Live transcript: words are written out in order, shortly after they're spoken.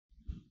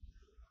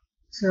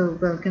So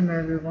welcome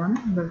everyone,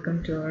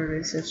 welcome to our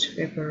research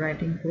paper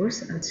writing course.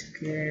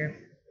 আজকে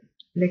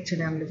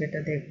লেকচারে আমরা যেটা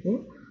দেখব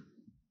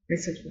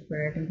রিসার্চ পেপার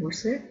রাইটিং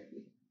কোর্সে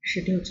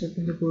সেটি হচ্ছে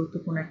কিন্তু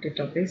গুরুত্বপূর্ণ একটি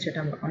টপিক যেটা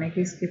আমরা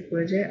অনেকেই স্কিপ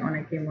করে যাই,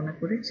 অনেকেই মনে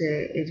করি যে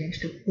এই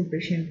জিনিসটা খুব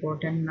বেশি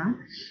ইম্পর্টেন্ট না,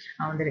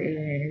 আমাদের এই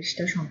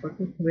জিনিসটা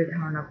সম্পর্কে খুবই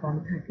ধারণা কম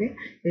থাকে।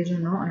 এই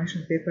জন্য অনেক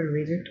সময় পেপার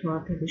রিজেক্ট হওয়া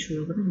থেকে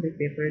শুরু করে আমাদের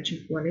পেপারের যে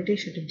কোয়ালিটি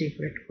সেটা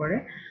ডিগ্রেড করে।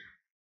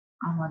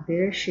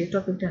 আমাদের সেই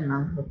টপিকটার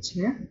নাম হচ্ছে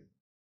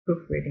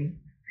প্রুফ রিডিং।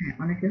 হ্যাঁ,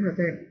 অনেকে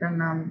হয়তো এটার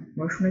নাম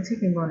শুনেছি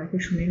কিংবা অনেকে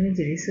শুনেনি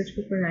যে রিসার্চ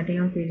পেপার রাইটিং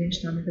আউট এই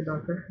জিনিসটা অনেকে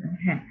দরকার।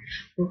 হ্যাঁ,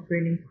 প্রুফ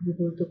রিডিং খুবই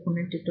গুরুত্বপূর্ণ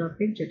একটি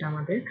টপিক যেটা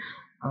আমাদের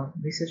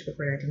রিসার্চ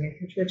পেপার রাইটিং এর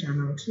ক্ষেত্রে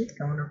জানা উচিত,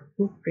 কেননা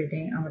প্রুফ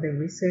রিডিং আমাদের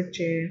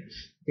রিসার্চের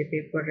যে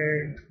পেপারের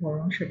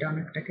ধরন সেটা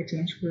অনেকটাকে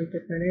চেঞ্জ করে দিতে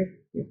পারে।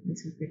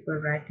 রিসার্চ পেপার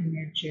রাইটিং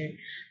এর যে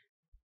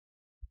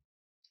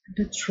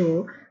একটা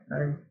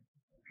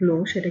ফ্লো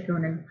সেটাকে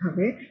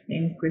অনেকভাবে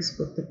ইনক্রিজ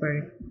করতে পারে।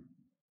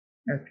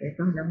 ওকে,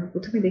 তাহলে আমরা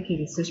প্রথমে দেখি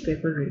রিসার্চ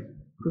পেপার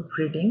প্রুফ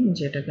রিডিং,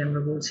 যেটাকে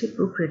আমরা বলছি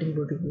প্রুফ রিডিং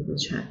বলতে কি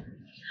বোঝায়।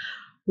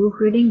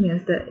 Proofreading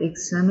means the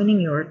examining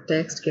your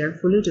text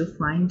carefully to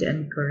find and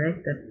correct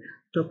the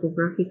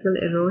topographical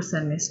errors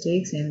and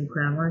mistakes in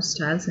grammar,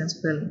 styles and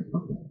spelling.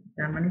 Okay,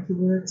 তার মানে কি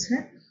বোঝাচ্ছে,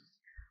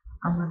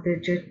 আমাদের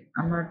যে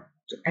আমরা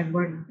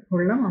একবার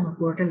ধরলাম আমার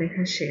পুরোটা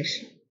লেখা শেষ,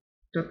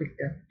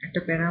 টপিকটা একটা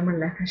প্যারা আমার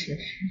লেখা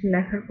শেষ,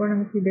 লেখার পর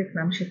আমি কি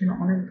দেখলাম সেখানে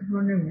অনেক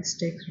ধরনের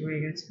মিস্টেকস রয়ে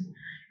গেছে,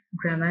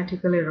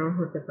 গ্রামাটিক্যাল এরর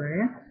হতে পারে,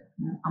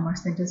 আমার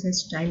সেন্টেন্সের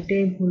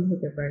স্টাইলটাই ভুল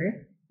হতে পারে,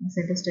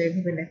 সেন্টেন্সটা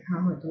এইভাবে লেখা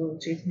হয়তো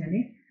উচিত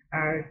হয়নি,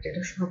 আর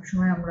যেটা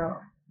সবসময় আমরা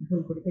ভুল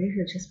করে থাকি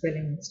সেটা হচ্ছে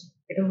স্পেলিং মিস্টেক,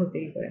 এটা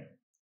হতেই পারে।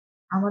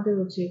 আমাদের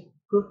উচিত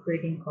প্রুফ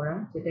রিডিং করা,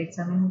 যেটা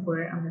এক্সামিন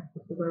করে আমরা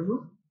করতে পারবো,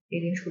 এই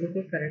জিনিসগুলোকে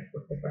কারেক্ট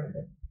করতে পারবো।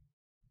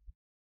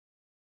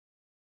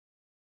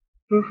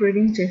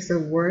 Proofreading takes the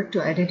work to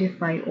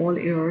identify all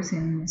errors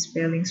in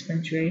spellings,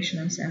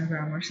 punctuations and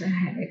grammars.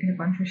 হ্যাঁ, এখানে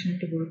পাঞ্চুয়েশন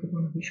একটা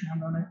গুরুত্বপূর্ণ বিষয়।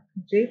 আমরা অনেক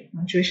ক্ষেত্রে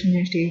পাঞ্চুয়েশন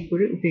জিনিসটা এই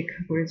করে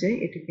উপেক্ষা করে যাই,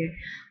 এটাকে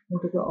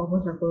মোটেও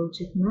অবহেলা করা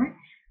উচিত নয়।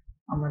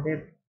 আমাদের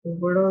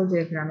ওভারঅল যে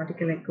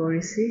গ্রামাটিক্যাল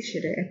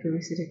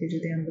অ্যাকুরেসিটাকে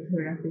যদি আমরা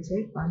ধরে রাখতে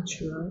চাই,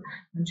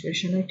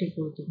 পাঞ্চুয়েশনও একটি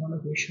গুরুত্বপূর্ণ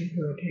বিষয়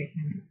হয়ে ওঠে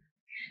এখানে।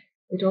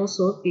 It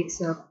also picks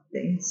up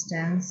the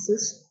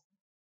instances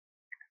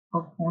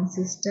of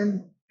consistent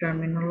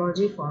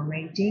terminology,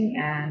 formatting,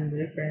 and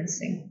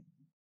referencing.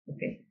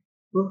 Okay,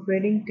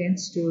 proofreading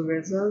tends to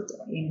result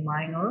in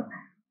minor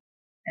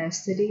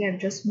aesthetic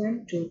adjustment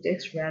to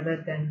text rather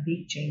than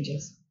big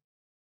changes.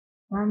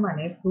 তার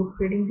মানে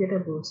proofreading যেটা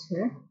বলছে,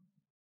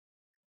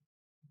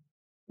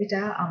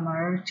 এটা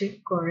আমার চেক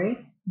করে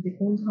যে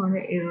কোন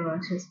ধরনের এরর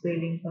আছে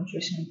spelling,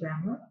 punctuation,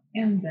 grammar,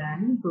 and then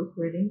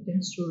proofreading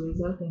tends to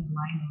result in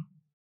minor,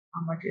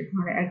 আমার যে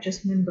ধরনের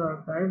অ্যাডজাস্টমেন্ট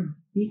দরকার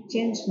বিগ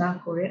চেঞ্জ না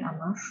করে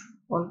আমার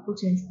অল্প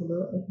চেঞ্জগুলো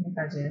এখানে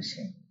কাজে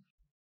আসে।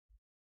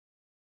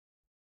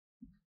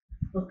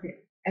 ওকে,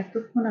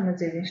 এতক্ষণ আমরা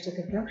যে জিনিসটা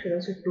দেখলাম সেটা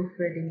হচ্ছে প্রুফ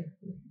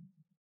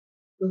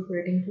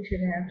রিডিং কি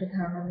সেটা একটা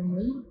ধারণা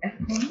নিই।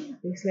 এখন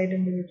এই স্লাইডের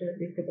মধ্যে যেটা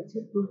দেখতে পাচ্ছি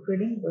প্রুফ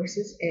রিডিং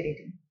ভার্সেস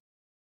এডিটিং,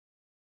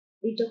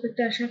 এই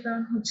টপিকটা আসার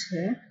কারণ হচ্ছে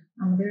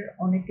আমাদের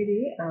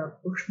অনেকেরই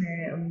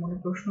মনে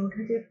প্রশ্ন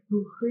ওঠে যে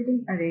প্রুফ রিডিং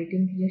আর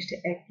এডিটিং জিনিসটা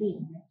একই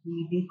নাকি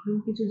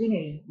ডিফারেন্ট কিছু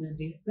জিনিস।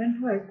 ডিফারেন্ট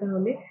হয়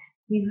তাহলে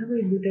কিভাবে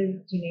এই দুটো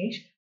জিনিস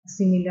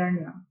সিমিলার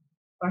না,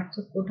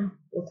 পার্থক্যটা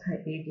কোথায়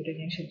এই দুটো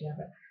জিনিসের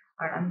জায়গা।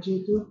 আর আমি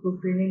যেহেতু প্রুফ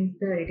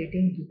রিডিংটা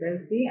এডিটিং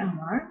দুটাকেই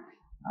আমার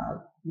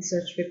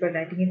রিসার্চ পেপার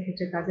রাইটিং এর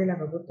ক্ষেত্রে কাজে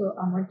লাগাবো, তো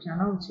আমার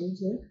জানা উচিত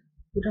যে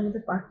দুটার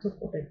মধ্যে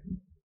পার্থক্যটা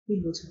কি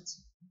বোঝাচ্ছে।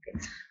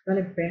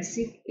 তাহলে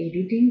বেসিক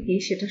এডিটিং কি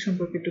সেটা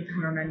সম্পর্কে একটু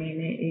ধারণা নিয়ে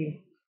নিয়ে এই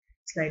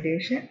স্লাইডে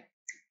এসে।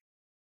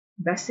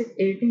 বেসিক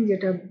এডিটিং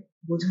যেটা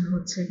বোঝানো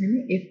হচ্ছে এখানে,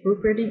 এই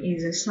proofreading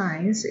is a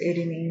science,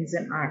 editing is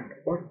an art,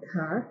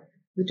 অর্থাৎ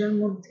দুটার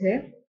মধ্যে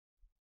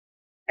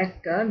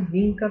একটা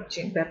লিঙ্ক আপ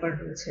ব্যাপার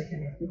রয়েছে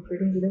এখানে।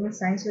 প্রুফরিডিং যদি আমরা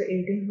সায়েন্স ও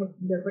এডিটিং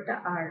ব্যাপারটা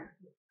আর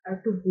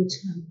একটু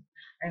বুঝানো,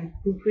 and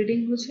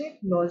proofreading হচ্ছে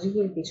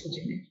লজিক্যাল কিছু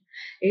জিনিস।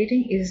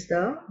 Editing is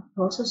the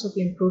process of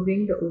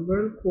improving the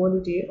overall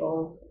quality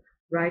of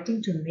writing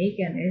to make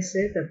an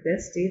essay the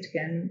best it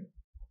can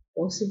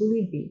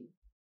possibly be.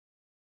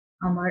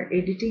 আমার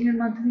এডিটিং এর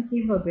মাধ্যমে কি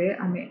হবে,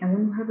 আমি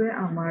এমন ভাবে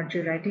আমার যে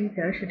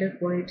রাইটিংটা সেটার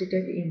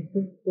কোয়ালিটিটাকে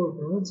ইমপ্রুভ করব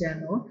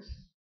যেন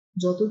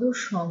যতদূর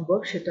সম্ভব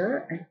সেটা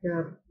একটা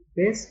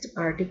বেস্ট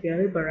আর্টিকেল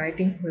বা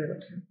রাইটিং হয়ে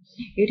ওঠে।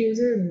 It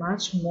uses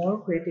much more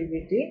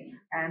creativity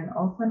and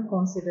often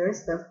considers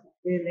the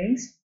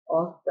feelings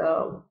of the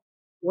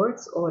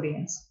work's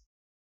audience.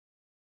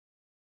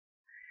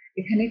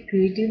 এখানে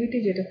ক্রিয়েটিভিটি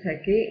যেটা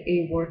থাকে এই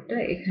ওয়ার্ডটা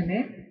এখানে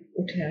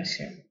উঠে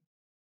আসে।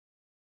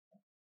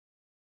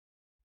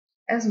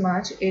 As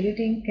much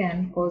editing can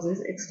causes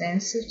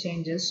extensive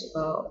changes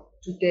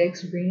to text,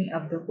 bringing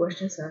up the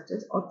question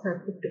searches, অর্থাৎ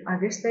একটু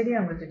আগের স্লাইডে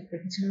আমরা যেটা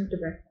দেখেছিলাম একটু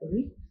ব্যাক করি,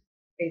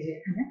 এই যে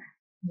এখানে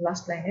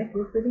লাস্ট লাইনে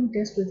proofreading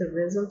tends to the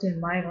result in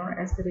minor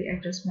aesthetic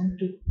adjustment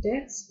to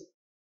text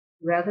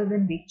rather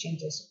than big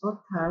changes,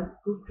 অর্থাৎ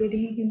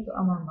proofreading এ কিন্তু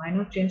আমার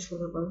মাইনর চেঞ্জ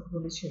গুলো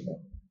বলেছিল।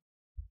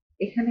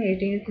 এখানে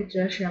এডিটিং এর ক্ষেত্রে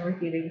আসে আমরা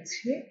কি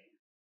দেখছি,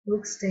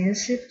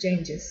 extensive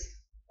changes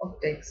of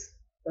text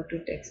বা to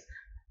text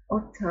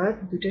অর্থাৎ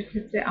দুটোর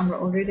ক্ষেত্রে আমরা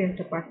অলরেডি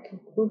একটা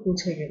পার্থক্য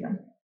বুঝে গেলাম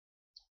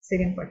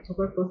সেকেন্ড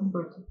পার্থক্য প্রথম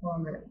পার্থক্য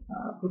আমরা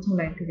প্রথম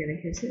লাইন থেকে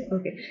রেখেছি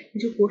ওকে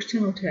কিছু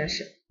কোশ্চেন উঠে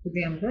আসে যদি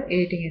আমরা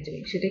এডিটিং এ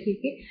যাই সেটা কি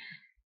কি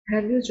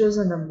have you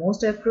chosen the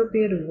most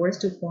appropriate words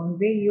to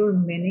convey your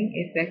meaning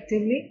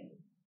effectively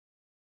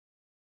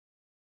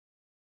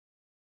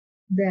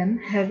then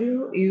have you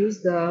used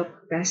the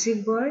passive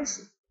voice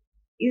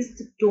is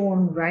the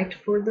tone right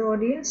for the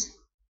audience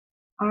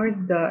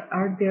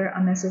are there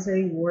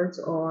unnecessary words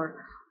or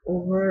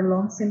over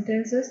long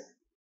sentences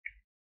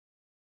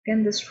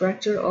can the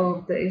structure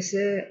of the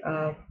essay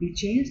be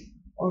changed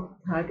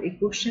অর্থাৎ এই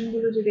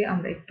কোশ্চেনগুলো যদি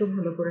আমরা একটু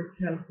ভালো করে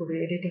খেয়াল করি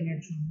এডিটিং এর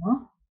জন্য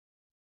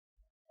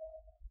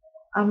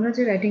আমরা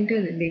যে রাইটিংটা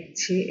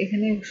লিখছি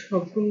এখানে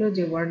সবগুলো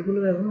যে ওয়ার্ডগুলো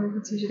ব্যবহার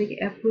হচ্ছে সেটা কি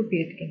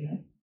অ্যাপ্রোপ্রিয়েট কিনা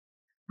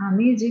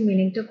আমি যে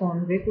মিনিংটা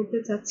কনভে করতে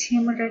চাচ্ছি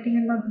আমার রাইটিং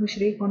এর মাধ্যমে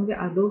সেটাই কনভে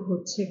আদৌ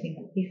হচ্ছে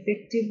কিনা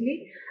ইফেক্টিভলি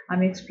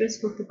আমি এক্সপ্রেস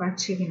করতে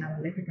পারছি কিনা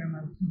আমার লেখাটার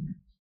মাধ্যমে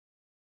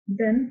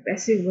দেন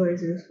প্যাসিভ ভয়েস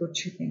ইউজ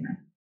করছি কিনা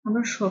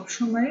আমরা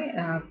সবসময়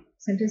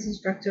সেন্টেন্স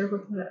স্ট্রাকচার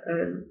কথা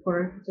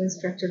করার ক্ষেত্রে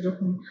স্ট্রাকচার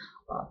যখন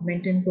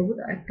মেনটেন করবো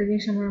একটা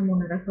জিনিস আমার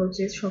মনে রাখা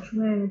উচিত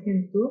সবসময় আমি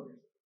কিন্তু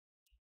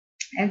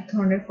এক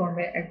ধরনের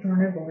ফর্মে এক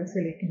ধরনের ভয়েসে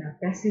লিখি না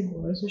প্যাসিভ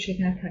ভয়েসও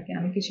সেখানে থাকে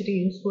আমি কি সেটা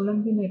ইউজ করলাম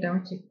কিনা এটা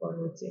আমার চেক করা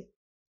উচিত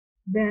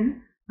দেন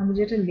আমি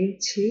যেটা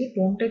লিখছি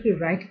টোনটা কি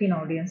রাইট কিনা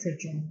অডিয়েন্সের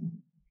জন্য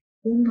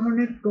কোন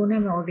ধরনের টোনে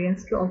আমি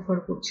অডিয়েন্সকে অফার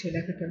করছি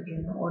লেখাটার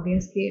জন্য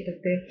অডিয়েন্স কি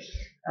এটাতে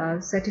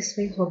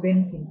স্যাটিসফাই হবেন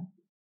কিনা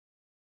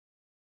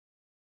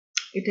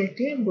এটা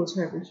একটি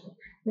বোঝার বিষয়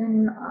দেন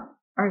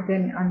আর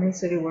দেন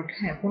আননেসেসারি ওয়ার্ড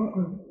হ্যাঁ কোনো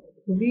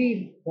খুবই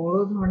বড়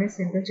ধরনের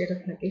সেন্টেন্স যেটা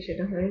থাকে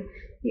সেটা হয়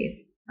কি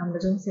আমরা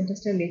যখন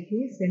সেন্টেন্সটা লিখি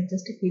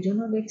সেন্টেন্সটা কি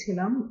জন্য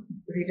লিখছিলাম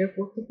রিডার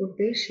পড়তে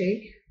পড়তে সেই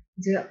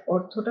যে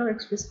অর্থটাও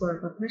এক্সপ্রেস করার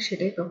কথা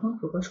সেটাই তখন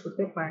প্রকাশ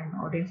করতে পারে না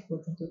অডিয়েন্স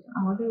পর্যন্ত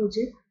আমাদের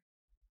উচিত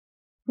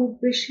খুব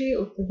বেশি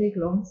অত্যধিক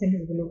লং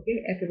সেন্টেন্সগুলোকে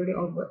একেবারে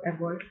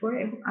অ্যাভয়েড করে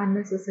এবং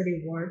আননেসেসারি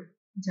ওয়ার্ড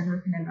যেন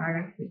এখানে না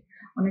রাখি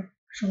অনেক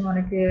সময়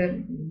অনেকে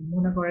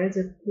মনে করে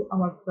যে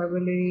আমার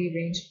ভোকাবুলারি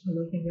রেঞ্জ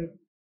ভালো কিংবা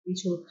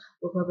কিছু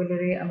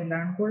ভোকাবুলারি আমি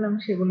লার্ন করলাম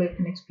সেগুলো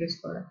এখানে এক্সপ্রেস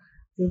করা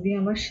যদি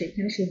আমার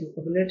সেখানে সেই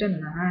ভোকাবুলারিটা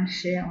না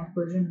আসে আমার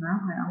প্রয়োজন না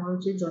হয় আমার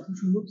উচিত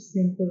যথাসম্ভব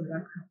সিম্পল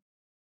রাখা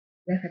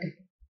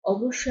লেখাটাকে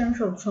অবশ্যই আমি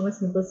সবসময়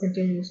সিম্পল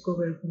সেন্টেন্স ইউজ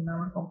করবো এরকম না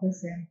আমার কমপ্লেক্স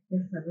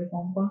সেন্টেন্স থাকবে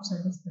কম্পাউন্ড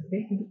সেন্টেন্স থাকবে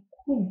কিন্তু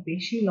খুব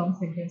বেশি লং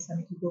সেন্টেন্স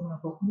আমি কি করবো না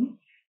কখনোই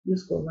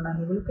ইউজ করবো না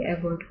আমি এগুলোকে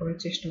অ্যাভয়েড করার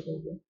চেষ্টা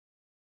করবো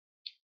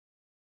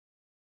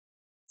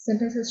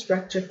সেন্টেন্সের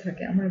স্ট্রাকচার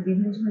থাকে আমার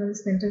বিভিন্ন ধরনের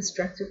সেন্টেন্স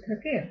স্ট্রাকচার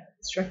থাকে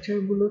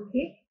স্ট্রাকচারগুলো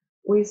কি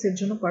ওয়েসের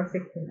জন্য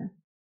পারফেক্ট কিনা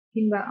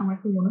কিংবা আমার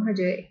কি মনে হয়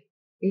যে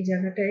এই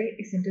জায়গাটায়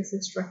এই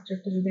সেন্টেন্সের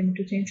স্ট্রাকচারটা যদি আমি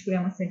একটু চেঞ্জ করি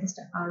আমার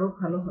সেন্টেন্সটা আরো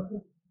ভালো হবে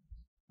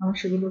আমার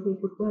সেগুলোকে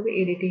করতে হবে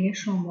এডিটিং এর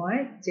সময়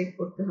চেক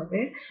করতে হবে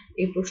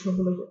এই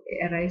প্রশ্নগুলো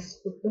অ্যারাইজ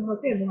করতে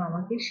হবে এবং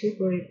আমাকে সেই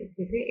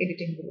পরিপ্রেক্ষিতে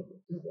এডিটিং গুলো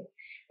করতে হবে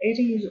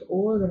editing is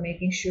all the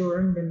making sure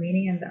the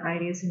meaning and the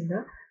ideas in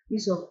the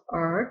piece of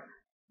art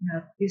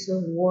piece of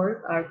work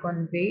are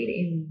conveyed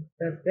in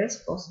the best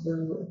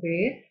possible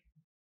way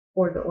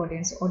for the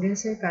audience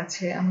অডিয়েন্সের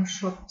কাছে আমার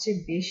সবচেয়ে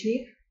বেশি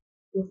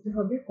করতে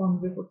হবে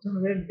কনভে করতে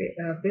হবে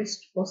বেস্ট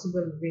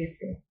পসিবল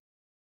ওয়েতে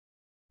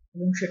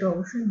এবং সেটা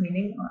অবশ্যই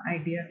মিনিং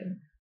আইডিয়াটা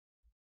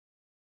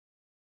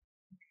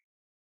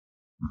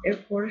এর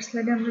পরের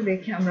স্লাইডে আমরা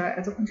দেখি আমরা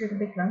এতক্ষণ যেটা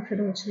দেখলাম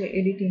সেটা হচ্ছে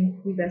এডিটিং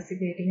কি বেসিক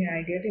এডিটিং এর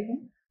আইডিয়াটা এবং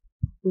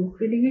প্রুফ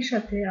রিডিং এর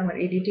সাথে আমার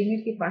এডিটিং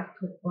এর কি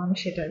পার্থক্য আমি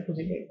সেটা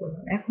খুঁজে বের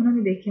করলাম এখন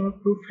আমি দেখি আমার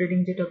প্রুফ রিডিং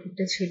যে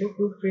টপিকটা ছিল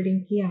প্রুফ রিডিং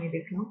কি আমি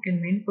দেখলাম এর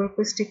মেইন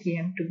পারপাসটা কি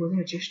আমি একটু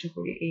বোঝার চেষ্টা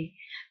করি এই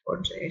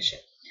পর্যায়ে এসে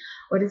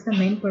what is the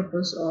main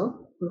purpose of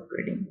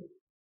proofreading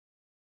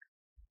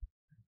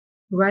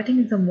writing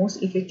is the most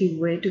effective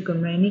way to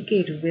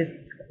communicate with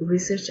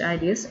research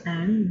ideas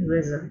and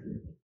results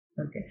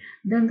okay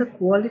then the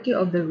quality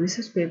of the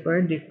research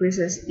paper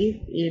decreases if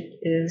it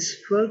is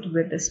filled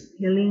with the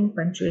spelling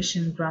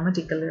punctuation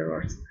grammatical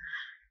errors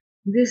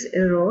these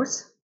errors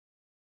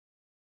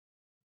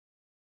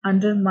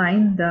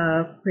undermine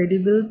the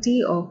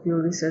credibility of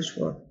your research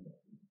work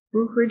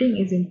proofreading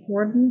is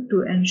important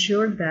to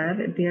ensure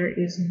that there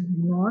is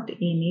not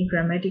any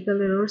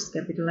grammatical errors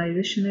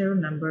capitalization error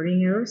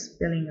numbering error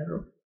spelling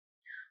error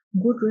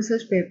good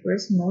research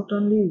papers, not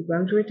only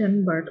well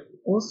written but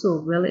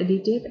also well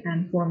edited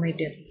and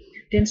formatted,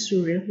 tends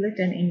to reflect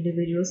an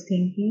individual's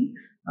thinking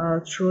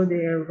through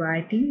their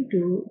writing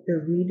to the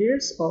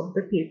readers of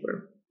the paper.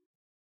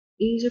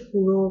 এই যে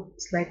পুরো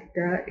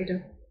স্লাইডটা এটা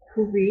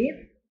খুবই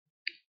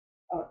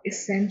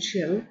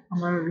essential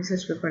আমার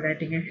research paper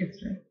writing এর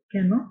ক্ষেত্রে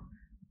কেন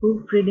proof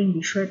reading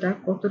বিষয়টা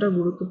কতটা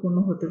গুরুত্বপূর্ণ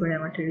হতে পারে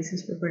আমার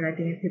রিসার্চ পেপার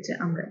রাইটিং এর ক্ষেত্রে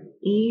আমরা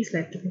এই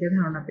স্লাইডটা থেকে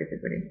ধারণা পেতে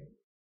পারি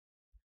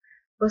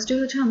ফার্স্টে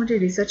হচ্ছে আমার যে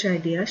রিসার্চ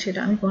আইডিয়া সেটা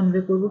আমি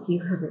কনভে করবো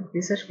কিভাবে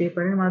রিসার্চ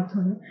পেপারের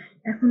মাধ্যমে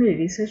এখন এই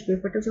রিসার্চ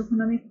পেপারটা যখন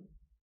আমি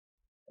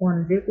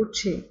কনভে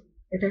করছি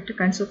এটা একটা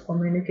kinds of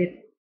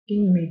communicating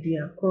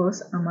media cause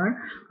আমার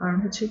কারণ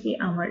হচ্ছে কি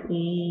আমার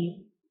এই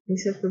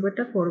রিসার্চ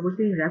পেপারটা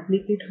পরবর্তী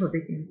রেপ্লিকেট হবে,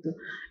 কিন্তু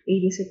এই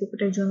রিসার্চ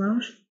পেপারটা একজন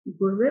মানুষ কি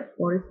করবে,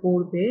 পরে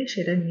পড়বে,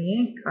 সেটা নিয়ে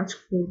কাজ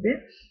করবে,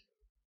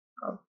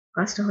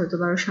 কাজটা হয়তো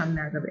আরো সামনে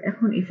আগাবে।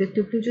 এখন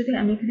ইফেক্টিভলি যদি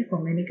আমি এখানে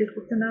কমিউনিকেট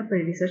করতে না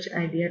পারি, রিসার্চ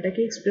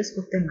আইডিয়াটাকে এক্সপ্রেস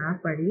করতে না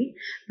পারি,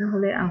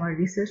 তাহলে আমার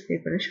রিসার্চ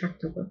পেপারের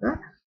সার্থকতা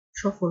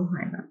সফল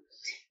হয় না।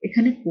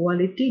 এখানে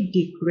কোয়ালিটি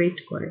ডিগ্রেড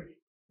করে।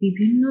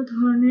 বিভিন্ন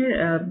ধরনের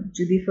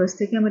যদি ফার্স্ট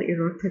থেকে আমার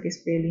এরর থাকে,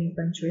 স্পেলিং,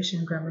 পাঞ্চুয়েশন,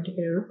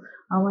 গ্রামাটিক্যাল এরর,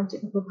 আমার যে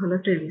এত ভালো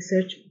একটা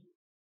রিসার্চ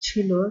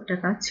ছিল, একটা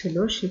কাজ ছিল,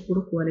 সে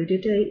পুরো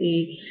কোয়ালিটিটাই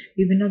এই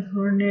বিভিন্ন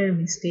ধরনের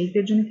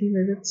মিস্টেকের জন্য কি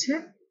হয়ে যাচ্ছে,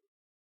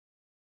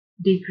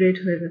 ডিগ্রেড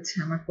হয়ে যাচ্ছে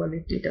আমার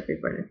কোয়ালিটিটা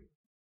পেপারে।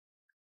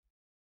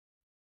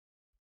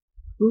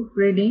 প্রুফ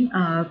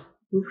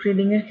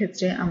রিডিং এর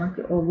ক্ষেত্রে আমাকে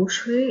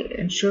অবশ্যই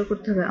এনশিওর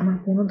করতে হবে আমার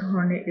কোনো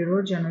ধরনের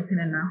এরর যেন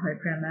এখানে না হয়।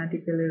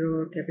 গ্রামাটিক্যাল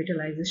এরর,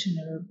 ক্যাপিটালাইজেশন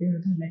এরর, বিভিন্ন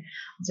ধরনের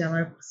যে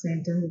আমার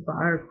সেন্টেন্স,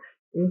 ভার্ব,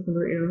 এগুলো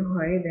এরর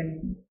হয়। দেন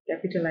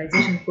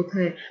ক্যাপিটালাইজেশন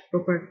কোথায়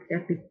প্রপার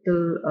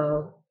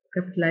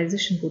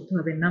ক্যাপিটালাইজেশন করতে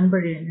হবে,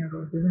 নাম্বারিং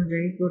এরর, বিভিন্ন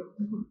জায়গায় করতে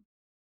হবে।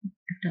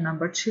 একটা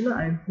নাম্বার ছিল,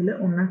 আমি ভুলে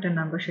অন্য একটা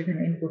নাম্বার সেখানে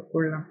ইনপুট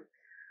করলাম,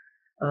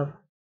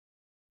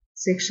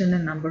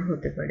 সেকশনের নাম্বার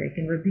হতে পারে,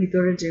 কিংবা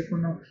ভিতরে যে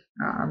কোনো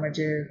আমার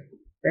যে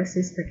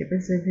প্যাসেজ থাকে,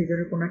 প্যাসেজের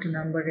ভিতরে কোনো একটা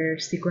নাম্বারের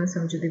সিকোয়েন্স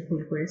আমি যদি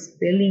ভুল করি,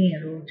 স্পেলিং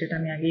এরর, যেটা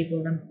আমি আগেই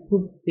বললাম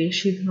খুব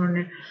বেশি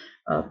ধরনের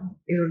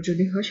এরর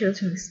যদি হয়, সেটা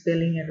হচ্ছে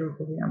স্পেলিং এরর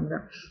বলি আমরা।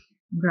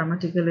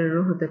 গ্রামাটিক্যাল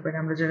এরর হতে পারে,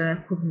 আমরা যারা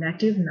খুব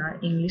নেটিভ না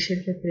ইংলিশের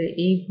ক্ষেত্রে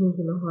এই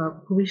ভুলগুলো হওয়া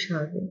খুবই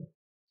স্বাভাবিক।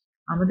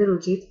 আমাদের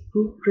উচিত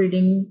প্রুফ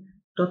রিডিং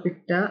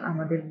টপিকটা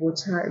আমাদের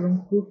বোঝা এবং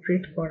প্রুফ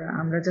রিড করা।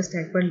 আমরা জাস্ট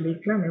একবার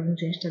লিখলাম এবং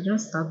জিনিসটার জন্য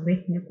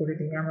সাবমিট নিয়ে করে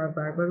দিই, আমার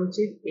বারবার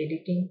উচিত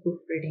এডিটিং, প্রুফ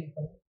রিডিং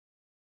করা।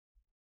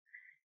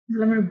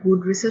 তাহলে আমরা গুড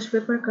রিসার্চ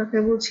পেপার কাকে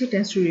বলছি?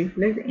 Tends to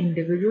reflect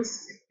individuals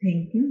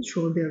thinking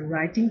through there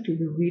writing to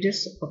the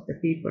readers of the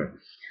paper.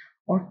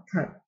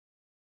 অর্থাৎ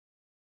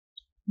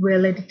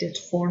ওয়েল এডিটেড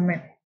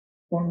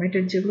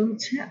ফরম্যাটের যেগুলো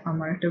হচ্ছে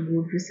আমার একটা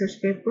গুড রিসার্চ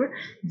পেপার,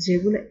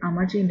 যেগুলো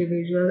আমার যে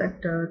ইন্ডিভিজুয়াল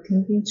একটা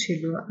থিঙ্কিং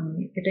ছিল, আমি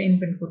এটা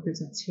ইনভেন্ট করতে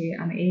চাচ্ছি,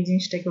 আমি এই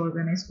জিনিসটাকে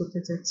অর্গানাইজ করতে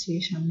চাচ্ছি,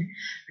 সামনে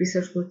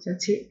রিসার্চ করতে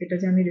চাচ্ছি, এটা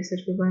যে আমি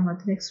রিসার্চ পেপারের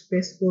মাধ্যমে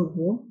এক্সপ্রেস করব,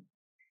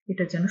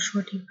 এটা যেন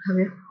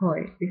সঠিকভাবে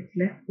হয়,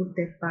 রিফ্লেক্ট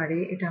করতে পারে,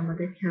 এটা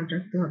আমাদের খেয়াল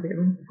রাখতে হবে।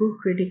 এবং প্রুফ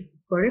রিডিং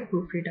করে,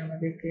 প্রুফ রিড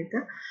আমাদেরকে এটা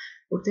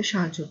করতে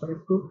সাহায্য করে।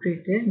 প্রুফ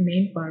রিডের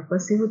মেইন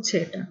পারপাসই হচ্ছে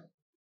এটা,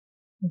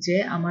 যে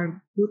আমার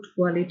গুড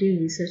কোয়ালিটির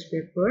রিসার্চ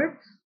পেপার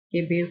কে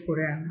বের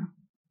করে আনা।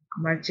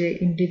 আমার যে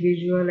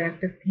ইন্ডিভিজুয়াল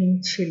একটা থিম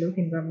ছিল,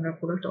 কিংবা আমরা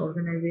পুরো একটা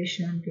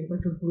অর্গানাইজেশন কিংবা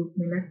একটা গ্রুপ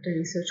মিলে একটা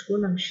রিসার্চ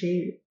করলাম, সেই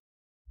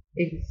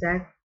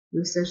এক্সাক্ট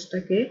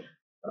রিসার্চটাকে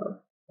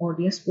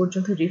অডিয়েন্স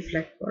পর্যন্ত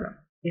রিফ্লেক্ট করা,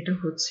 এটা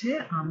হচ্ছে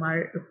আমার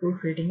প্রুফ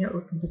রিডিং এর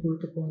অত্যন্ত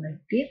গুরুত্বপূর্ণ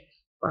একটি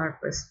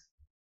পারপাস।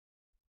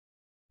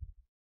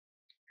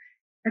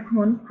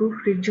 এখন প্রুফ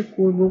রিড যে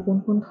করবো, কোন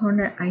কোন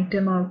ধরনের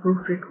আইটেম আমার প্রুফ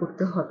রিড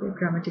করতে হবে,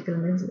 গ্রামাটিক্যাল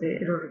মিনস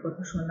এররের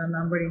কথা শুনলাম,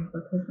 নাম্বারিং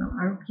কথা শুনলাম,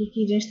 আর কি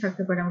কি জিনিস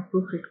থাকতে পারে আমার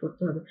প্রুফ রিড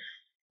করতে হবে,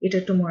 এটা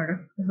একটু মনে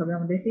রাখতে হবে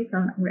আমাদেরকে।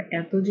 কারণ আমরা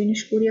এত জিনিস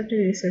করি একটা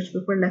রিসার্চ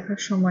পেপার লেখার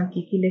সময়,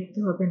 কি কি লিখতে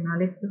হবে না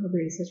লিখতে হবে,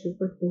 রিসার্চ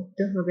পেপার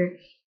পড়তে হবে,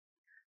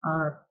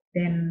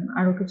 দেন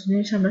আরো কিছু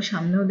জিনিস আমরা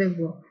সামনেও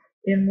দেখবো।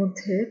 এর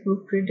মধ্যে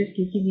প্রুফ রিডের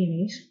কি কি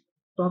জিনিস,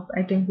 টপ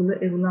আইটেম গুলো,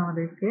 এগুলো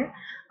আমাদেরকে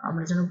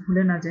আমরা যেন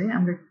ভুলে না যাই,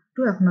 আমরা একটু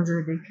এক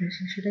নজরে দেখে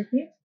আসি। সেটা কি?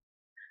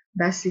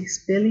 Basic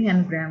spelling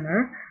and grammar,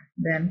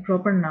 then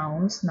proper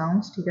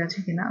nouns ঠিক আছে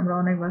কিনা। আমরা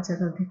অনেক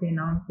বাচ্চাকাল থেকে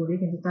নাউন করি,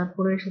 কিন্তু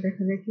তারপরে এসে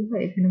দেখা যায় কি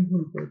হয়, এখানে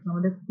ভুল করি। তো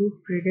আমাদের প্রুফ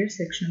রিডের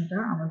সেকশনটা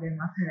আমাদের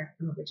মাথায়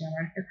রাখতে হবে, যে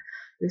আমার একটা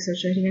রিসার্চ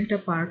রাইটিং একটা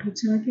পার্ট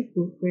হচ্ছে নাকি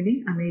প্রুফ রিডিং,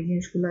 আমি এই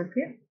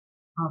জিনিসগুলোকে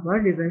আবার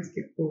রিভাইজ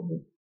করবো।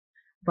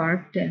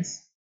 Verb tense,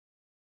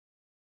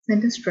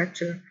 sentence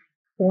structure,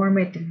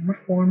 formatting, আমার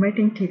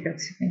ফরম্যাটিং ঠিক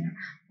আছে কিনা,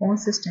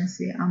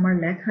 কনসিস্টেন্সি, আমার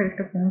লেখার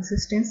একটা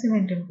কনসিস্টেন্সি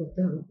মেনটেন করতে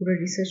হবে পুরো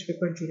রিসার্চ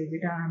পেপার জুড়ে,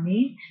 যেটা আমি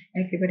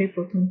একেবারে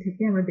প্রথম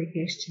থেকে আমরা দেখে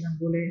এসেছিলাম,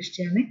 বলে এসছি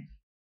আমি,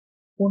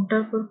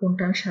 কোনটার পর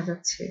কোনটা আমি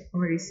সাজাচ্ছি,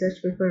 আমার রিসার্চ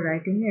পেপার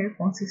রাইটিং এর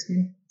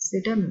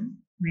কনসিস্টেন্সিটা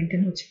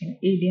মেনটেন হচ্ছে কিনা।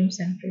 ইডিয়মস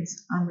অ্যান্ড ফ্রেজ,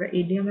 আমরা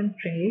ইডিয়ম অ্যান্ড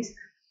ফ্রেজ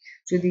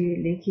যদি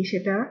লিখি,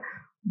 সেটা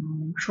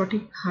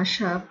সঠিক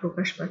ভাষা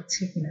প্রকাশ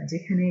পাচ্ছে কিনা,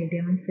 যেখানে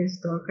ইডিয়ম অ্যান্ড ফ্রেজ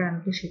দরকার আমি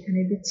কি সেখানে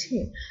দিচ্ছি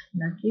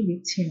নাকি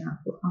দিচ্ছি না,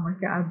 তো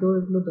আমাকে আদৌ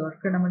এগুলো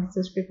দরকার আমার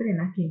রিসার্চ পেপারে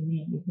নাকি নেই,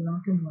 এগুলো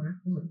আমাকে মনে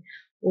রাখতে হবে।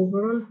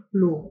 ওভারঅল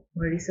ফ্লো,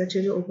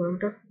 রিসার্চের যে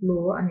ওভারঅলটা ফ্লো,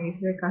 আমি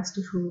এইভাবে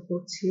কাজটা শুরু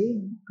করছি,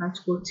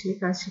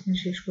 কাজ সেখানে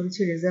শেষ করেছি,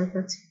 রেজাল্ট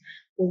পাচ্ছি,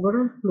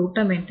 ওভারঅল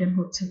ফ্লোটা মেনটেন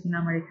হচ্ছে কিনা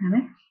আমার এখানে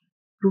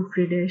প্রুফ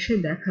রিডে এসে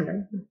দেখা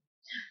লাগবে।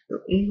 তো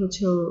এই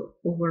হচ্ছে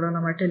ওভারঅল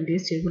আমার একটা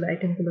লিস্ট, যেগুলো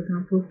আইটেমগুলোকে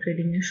আমার প্রুফ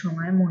রিডিং এর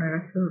সময় মনে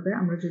রাখতে হবে।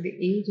 আমরা যদি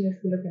এই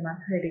জিনিসগুলোকে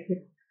মাথায় রেখে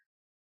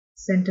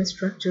সেন্টেন্স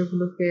স্ট্রাকচার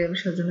গুলোকে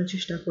সাজানোর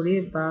চেষ্টা করি,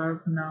 ভার্ব,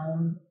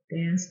 নাউন,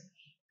 টেন্স,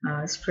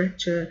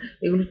 স্ট্রাকচার,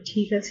 এগুলো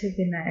ঠিক আছে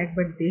কিনা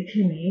একবার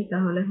দেখে নিই,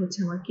 তাহলে হচ্ছে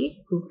আমার কি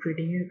প্রুফ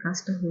রিডিং এর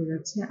কাজটা হয়ে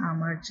যাচ্ছে।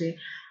 আমার যে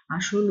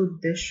আসল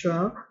উদ্দেশ্য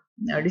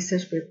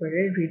রিসার্চ পেপারে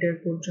রিডার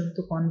পর্যন্ত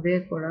কনভে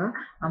করা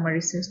আমার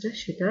রিসার্চটা,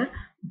 সেটার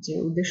যে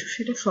উদ্দেশ্য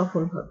সেটা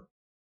সফল হবে।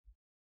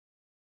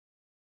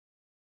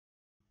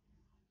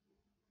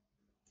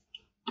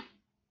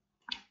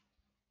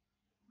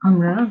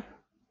 আমরা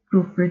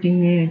প্রুফ রিডিং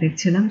নিয়ে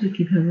দেখছিলাম যে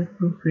কিভাবে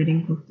প্রুফ রিডিং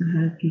করতে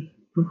হয়, কি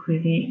প্রুফ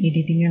রিডিং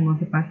এডিটিং এর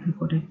মধ্যে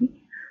পার্থক্যটা কি,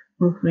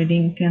 প্রুফ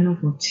রিডিং কেন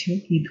করছি,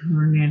 কি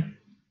ধরনের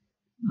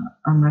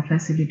আমরা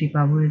ফ্যাসিলিটি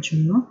পাবো এর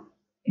জন্য,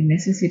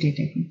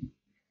 নেসেসিটিটা কি।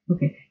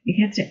 ওকে,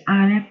 এক্ষেত্রে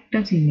আর একটা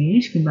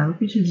জিনিস কিংবা আরো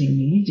কিছু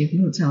জিনিস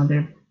যেগুলো হচ্ছে আমাদের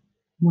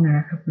মনে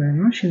রাখা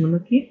প্রয়োজন, সেগুলো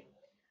কি,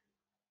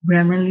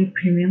 গ্রামারলি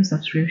প্রিমিয়াম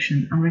সাবস্ক্রিপশন।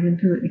 আমরা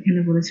কিন্তু এখানে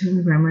বলেছিলাম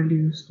গ্রামারলি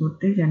ইউজ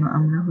করতে, যেন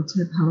আমরা হচ্ছে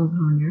ভালো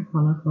ধরনের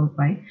ফলাফল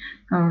পাই।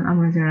 কারণ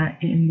আমরা যারা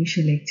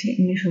ইংলিশে লিখছি,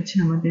 ইংলিশ হচ্ছে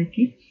আমাদের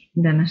কি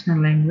ইন্টারন্যাশনাল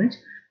ল্যাঙ্গুয়েজ।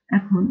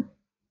 এখন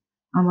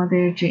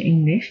আমাদের যে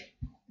ইংলিশ,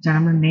 যারা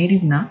আমরা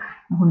নেটিভ না,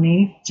 এখন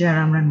নেটিভ যারা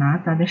আমরা না,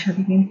 তাদের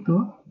সাথে কিন্তু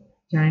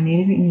যারা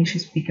নেটিভ ইংলিশ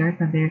স্পিকার,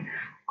 তাদের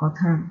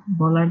কথা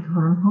বলার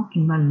ধরন হোক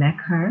কিংবা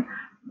লেখার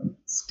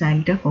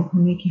স্টাইলটা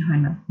কখনোই কি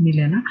হয় না,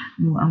 মিলে না।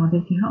 এবং আমাদের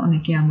কি হয়,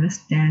 অনেকে আমরা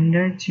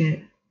স্ট্যান্ডার্ড যে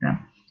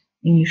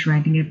ইংলিশ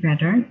রাইটিং এর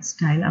প্যাটার্ন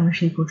স্টাইল আমরা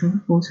সেই পর্যন্ত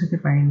পৌঁছাতে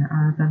পারি না,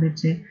 আর তাদের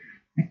যে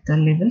একটা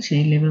লেভেল,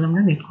 সেই লেভেল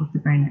আমরা মিট করতে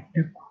পারি না।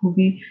 এটা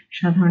খুবই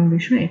সাধারণ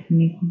বিষয়,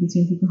 এখানে খুবই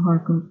চিন্তিত হওয়ার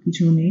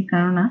কিছু নেই,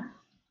 কেননা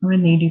আমরা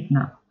নেটিভ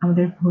না,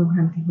 আমাদের ভুল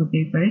ভ্রান্তি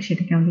হতেই পারে,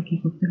 সেটাকে আমাদের কি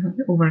করতে হবে,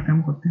 ওভারকাম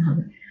করতে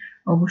হবে।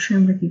 অবশ্যই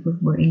আমরা কি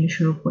করবো,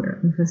 ইংলিশের উপর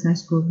এমফাসাইজ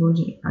করবো,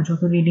 যে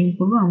যত রিডিং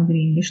করবো আমাদের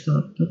ইংলিশ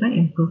ততটা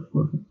ইমপ্রুভ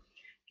করবো।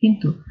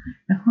 কিন্তু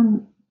এখন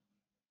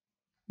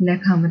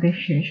লেখা আমাদের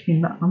শেষ,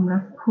 কিংবা আমরা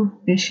খুব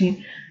বেশি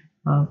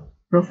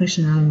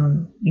প্রফেশনাল নই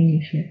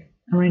ইংলিশে,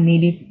 আমরা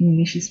নেটিভ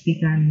ইংলিশ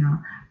স্পিকার না,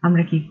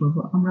 আমরা কি করব,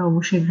 আমরা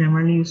অবশ্যই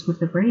গ্রামারলি ইউজ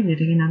করতে পারি,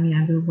 যেটা কিনা আমি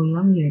আগেও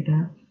বললাম যে এটা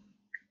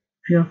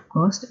ফ্রি অফ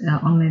কস্ট,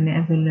 অনলাইনে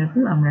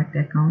অ্যাভেলেবল। আমরা একটা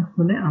অ্যাকাউন্ট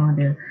খুলে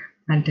আমাদের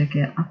ফাইলটাকে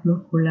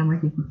আপলোড করলে আমরা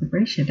কি করতে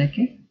পারি,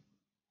 সেটাকে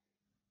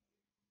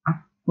আপ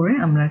করে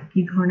আমরা কি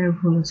ধরনের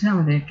ভুল হচ্ছে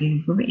আমাদেরকে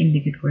এইভাবে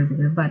ইন্ডিকেট করে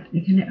দেবে। বাট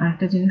এখানে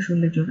আরেকটা জিনিস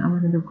উল্লেখযোগ্য, আমরা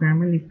কিন্তু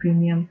গ্রামারলি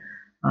প্রিমিয়াম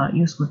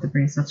ইউজ করতে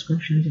পারি,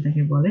 সাবস্ক্রিপশন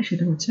যেটাকে বলে,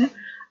 সেটা হচ্ছে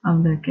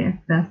আমাদেরকে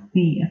একটা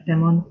ফি, একটা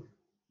অ্যামাউন্ট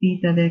ফি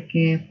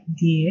তাদেরকে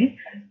দিয়ে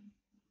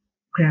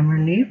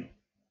গ্রামারলি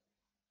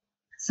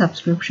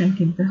সাবস্ক্রিপশন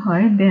কিনতে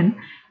হয়। দেন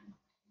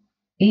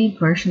এই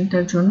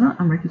ভার্সনটার জন্য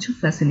আমরা কিছু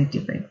ফ্যাসিলিটি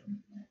পাই।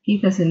 কি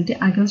ফ্যাসিলিটি,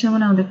 আগেও যেমন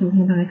আমাদেরকে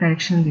বিভিন্ন ধরনের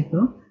কারেকশন দিত,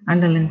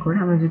 আন্ডারলাইন করে,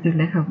 আমরা যদি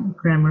লেখা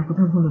গ্রামার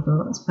কোথাও ভুল হতো,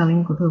 স্পেলিং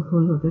কোথাও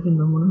ভুল হতো,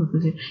 কিংবা মনে হতো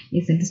যে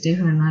এই সেন্টেন্সটা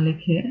এইভাবে না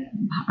লিখে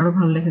আরো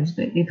ভালো লেখা যেত,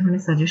 এই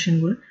ধরনের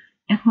সাজেশনগুলো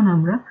এখন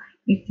আমরা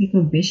এর থেকে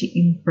বেশি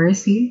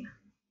ইমপ্রেসিভ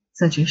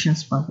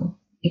সাজেশনস পাবো।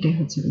 এটাই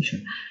হচ্ছে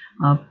বিষয়।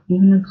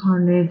 বিভিন্ন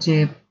ধরনের যে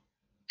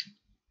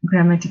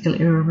গ্রামাটিক্যাল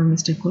এরর বা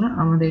মিস্টেকগুলো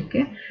আমাদেরকে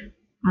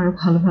আরো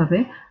ভালোভাবে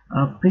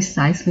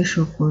প্রিসাইসলি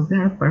শো করবে,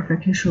 আর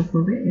পারফেক্টলি শো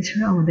করবে।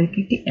 এছাড়া আমাদেরকে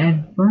একটি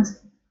অ্যাডভান্স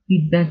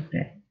ফিডব্যাক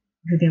দেয়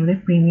যদি আমাদের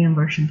প্রিমিয়াম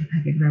ভার্সনটা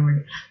থাকে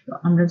গ্রামারলি। তো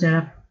আমরা যারা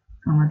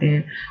আমাদের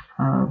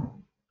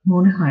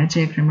মনে হয়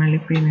যে গ্রামারলি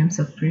প্রিমিয়াম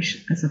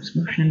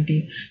সাবস্ক্রিপশনটি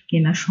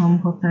কেনা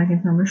সম্ভব, তারা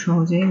কিন্তু আমরা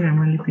সহজেই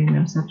গ্রামারলি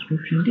প্রিমিয়াম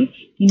সাবস্ক্রিপশনটি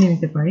কিনে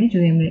নিতে পারি।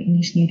 যদি আমরা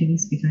ইংলিশ নেটিভ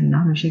স্পিকার না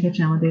হয়,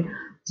 সেক্ষেত্রে আমাদের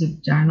যে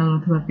জার্নাল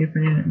অথবা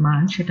পেপারের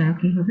মান, সেটাও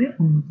কি হবে,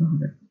 উন্নত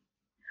হবে।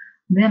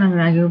 দেন আমি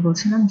আগেও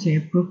বলছিলাম যে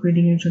প্রুফ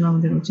রিডিং এর জন্য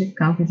আমাদের উচিত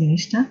কাউকে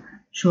জিনিসটা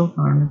শো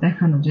করানো,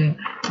 দেখানো যে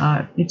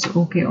ইটস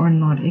ওকে অর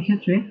নট।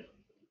 এক্ষেত্রে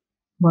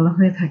বলা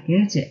হয়ে থাকে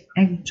যে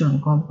একজন,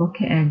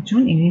 কমপক্ষে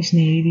একজন ইংলিশ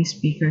নেটিভ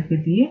স্পিকারকে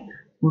দিয়ে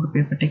পুরো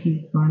পেপারটা কি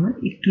করানো,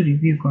 একটু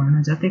রিভিউ করানো,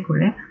 যাতে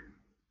করে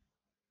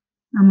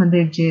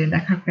আমাদের যে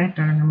লেখার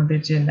প্যাটার্ন, আমাদের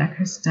যে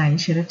লেখার স্টাইল,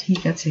 সেটা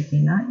ঠিক আছে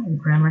কিনা,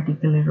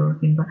 গ্রামাটিক্যাল এরর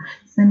কিংবা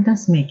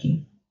সেন্টেন্স মেকিং,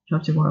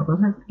 সবচেয়ে বড়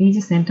কথা এই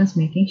যে সেন্টেন্স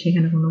মেকিং,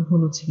 সেখানে কোনো ভুল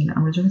হচ্ছে কিনা।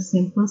 আমরা যখন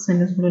সিম্পল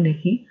সেন্টেন্স গুলো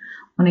লিখি,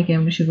 অনেকে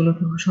আমরা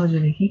সেগুলোকে সহজে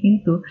লিখি,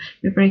 কিন্তু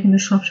পেপারে কিন্তু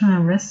সবসময়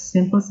আমরা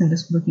সিম্পল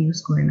সেন্টেন্স গুলোকে ইউজ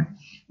করি না,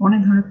 অনেক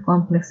ধরনের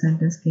কমপ্লেক্স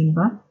সেন্টেন্স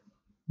কিংবা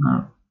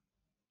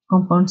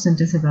কম্পাউন্ড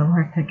সেন্টেন্সের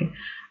ব্যবহার থাকে।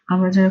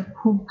 আমরা যারা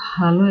খুব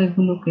ভালো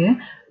এগুলোকে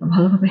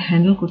ভালোভাবে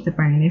হ্যান্ডেল করতে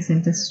পারি না, এই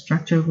সেন্টেন্স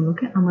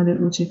স্ট্রাকচারগুলোকে, আমাদের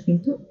উচিত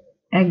কিন্তু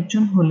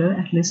একজন হলেও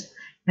অ্যাটলিস্ট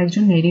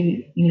একজন নেটিভ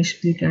ইংলিশ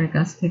স্পিকারের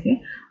কাছ থেকে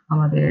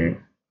আমাদের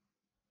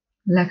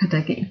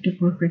লেখাটাকে একটু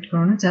প্রুফরিড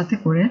করানো, যাতে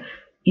করে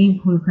এই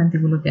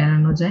ভুলভ্রান্তিগুলোকে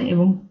এড়ানো যায়,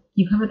 এবং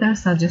কিভাবে তারা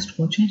সাজেস্ট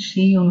করছেন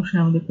সেই অনুসারে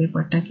আমাদের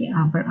পেপারটাকে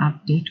আবার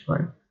আপডেট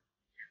করে।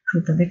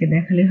 শুধু তাদেরকে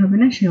দেখালেই হবে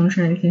না, সেই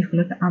অনুসারে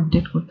জিনিসগুলোকে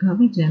আপডেট করতে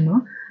হবে, যেন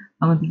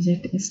আমাদের যে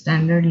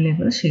স্ট্যান্ডার্ড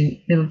লেভেল, সেই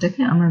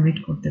লেভেলটাকে আমরা মিট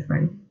করতে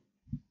পারি।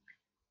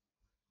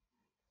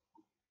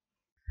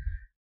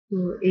 তো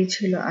এই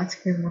ছিল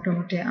আজকের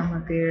মোটামুটি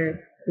আমাদের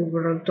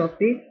ওভারঅল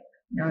টপিক,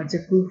 যে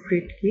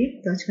প্রুফরিড কি।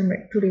 তো আজকে আমরা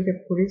একটু রিক্যাপ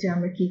করি যে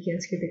আমরা কি কি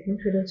আজকে দেখলাম।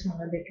 সেটা হচ্ছে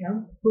আমরা দেখলাম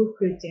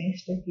প্রুফরিড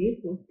জিনিসটা কি,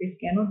 প্রুফরিড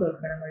কেন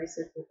দরকার আমার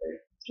রিসার্চ পেপারের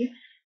ক্ষেত্রে,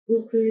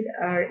 প্রুফরিড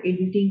আর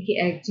এডিটিং কি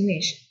এক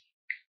জিনিস,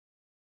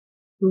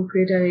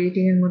 প্রুফরিড আর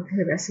এডিটিং এর মধ্যে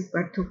বেসিক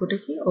পার্থক্যটা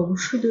কি,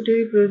 অবশ্যই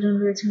দুটোরই প্রয়োজন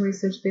রয়েছে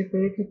রিসার্চ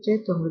পেপারের ক্ষেত্রে।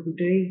 তো আমরা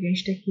দুটোরই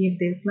জিনিসটা কি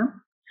দেখলাম,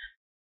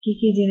 কি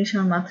কি জিনিস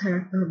আমার মাথায়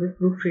রাখতে হবে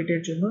প্রুফ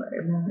রিডের জন্য,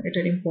 এবং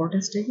এটার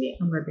ইম্পর্টেন্সটা কি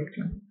আমরা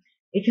দেখলাম।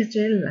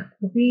 এক্ষেত্রে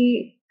খুবই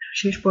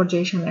শেষ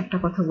পর্যায়ে আমি একটা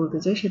কথা বলতে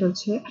চাই, সেটা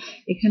হচ্ছে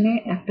এখানে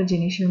একটা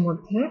জিনিসের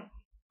মধ্যে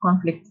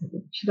কনফ্লিক্ট থাকে,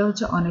 সেটা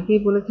হচ্ছে অনেকেই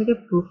বলে থাকে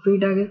প্রুফ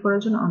রিড আগে করার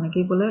জন্য,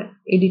 অনেকেই বলে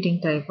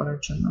এডিটিংটা আগে করার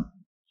জন্য।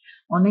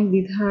 অনেক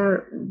দ্বিধার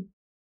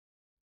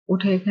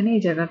ওঠে এখানে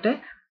এই জায়গাটায়।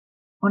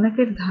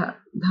 অনেকের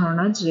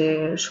ধারণা যে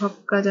সব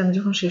কাজ আমি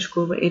যখন শেষ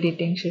করব,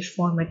 এডিটিং শেষ,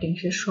 ফরম্যাটিং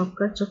শেষ, সব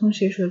কাজ যখন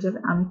শেষ হয়ে যাবে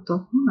আমি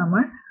তখন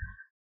আমার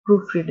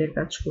প্রুফরিডের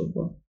কাজ করব।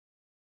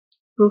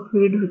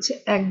 প্রুফরিড হচ্ছে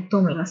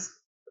একদম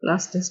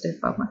লাস্ট স্টেপ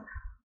আমার।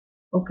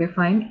 ওকে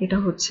ফাইন, এটা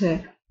হচ্ছে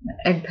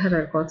এক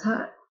ধারার কথা।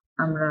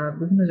 আমরা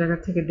বিভিন্ন জায়গা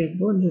থেকে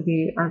দেখব, যদি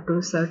আর একটু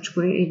সার্চ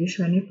করি এই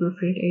বিষয় নিয়ে,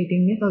 প্রুফরিড এডিটিং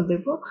নিয়ে, তাহলে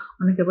দেখবো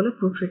অনেকে বলে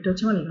প্রুফরিডটা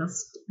হচ্ছে আমার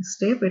লাস্ট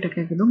স্টেপ, এটাকে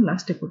একদম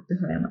লাস্টে করতে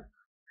হয় আমার।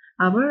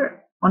 আবার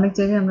অনেক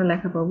জায়গায় আমরা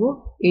লেখা পাবো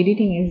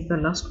editing is the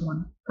last one.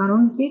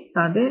 কারণ কি,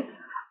 তাদের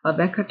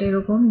ব্যাখ্যাটা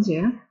এরকম যে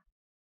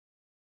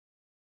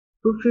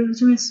প্রুফরিড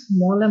হচ্ছে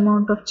স্মল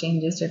অ্যামাউন্ট অফ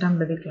চেঞ্জেস, যেটা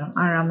আমরা দেখলাম।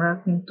 আর আমরা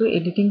কিন্তু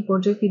এডিটিং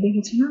পর্যায়ে কি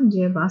দেখেছিলাম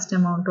যে ভাস্ট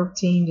অ্যামাউন্ট অফ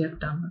চেঞ্জ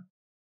একটা আমরা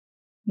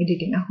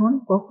এডিটিং। এখন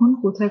কখন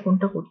কোথায়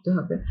কোনটা করতে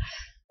হবে,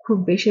 খুব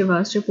বেশি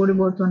ভাস্ট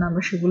পরিবর্তন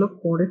আমরা সেগুলো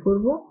পরে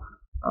করব,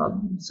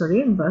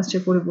 ভাস্ট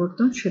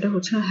পরিবর্তন সেটা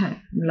হচ্ছে হ্যাঁ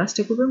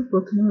লাস্টে করবো।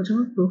 প্রথমে হচ্ছে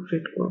আমরা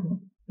প্রুফরিড করবো,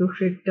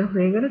 প্রুফরিডটা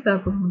হয়ে গেলে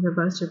তারপর আমাদের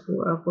ভাস্ট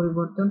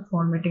পরিবর্তন,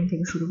 ফরম্যাটিং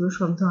থেকে শুরু করে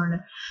সব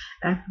ধরনের,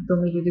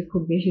 একদমই যদি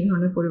খুব বেশি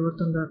ধরনের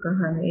পরিবর্তন দরকার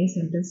হয়, আমি এই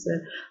সেন্টেন্সের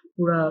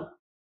পুরো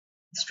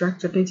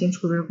স্ট্রাকচারটাই চেঞ্জ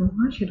করবো এরকম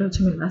হয়, সেটা হচ্ছে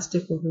আমি লাস্টে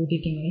করবো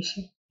এডিটিং এ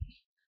এসে।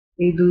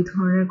 এই দুই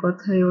ধরনের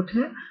কথাই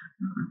ওঠে।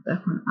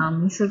 এখন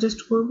আমি সাজেস্ট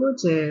করব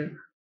যে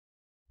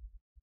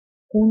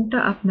কোনটা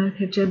আপনার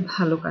ক্ষেত্রে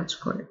ভালো কাজ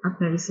করে,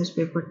 আপনার রিসার্চ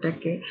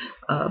পেপারটাকে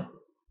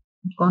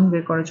কনভে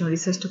করার জন্য,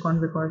 রিসার্চটা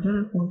কনভে করার জন্য,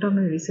 কোনটা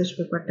আপনার রিসার্চ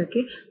পেপারটাকে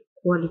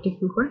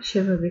কোয়ালিটিফুল করে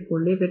সেভাবে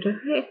করলেই বেটার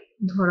হয়।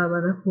 ধরা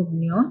বাঁধা খুব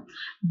নিয়ম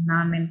না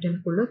মেনটেন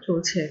করলে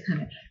চলছে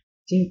এখানে,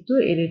 যেহেতু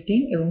এডিটিং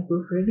এবং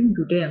প্রুফ রিডিং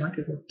দুটোই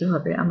আমাকে করতে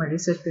হবে আমার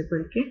রিসার্চ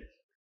পেপারকে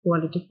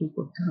কোয়ালিটিফুল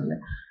করতে হলে।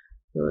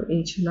 তো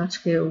এই ছিল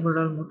আজকে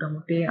ওভারঅল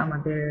মোটামুটি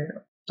আমাদের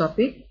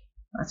টপিক।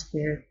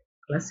 আজকের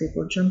ক্লাস এই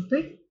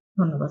পর্যন্তই।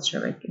 ধন্যবাদ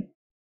সবাইকে।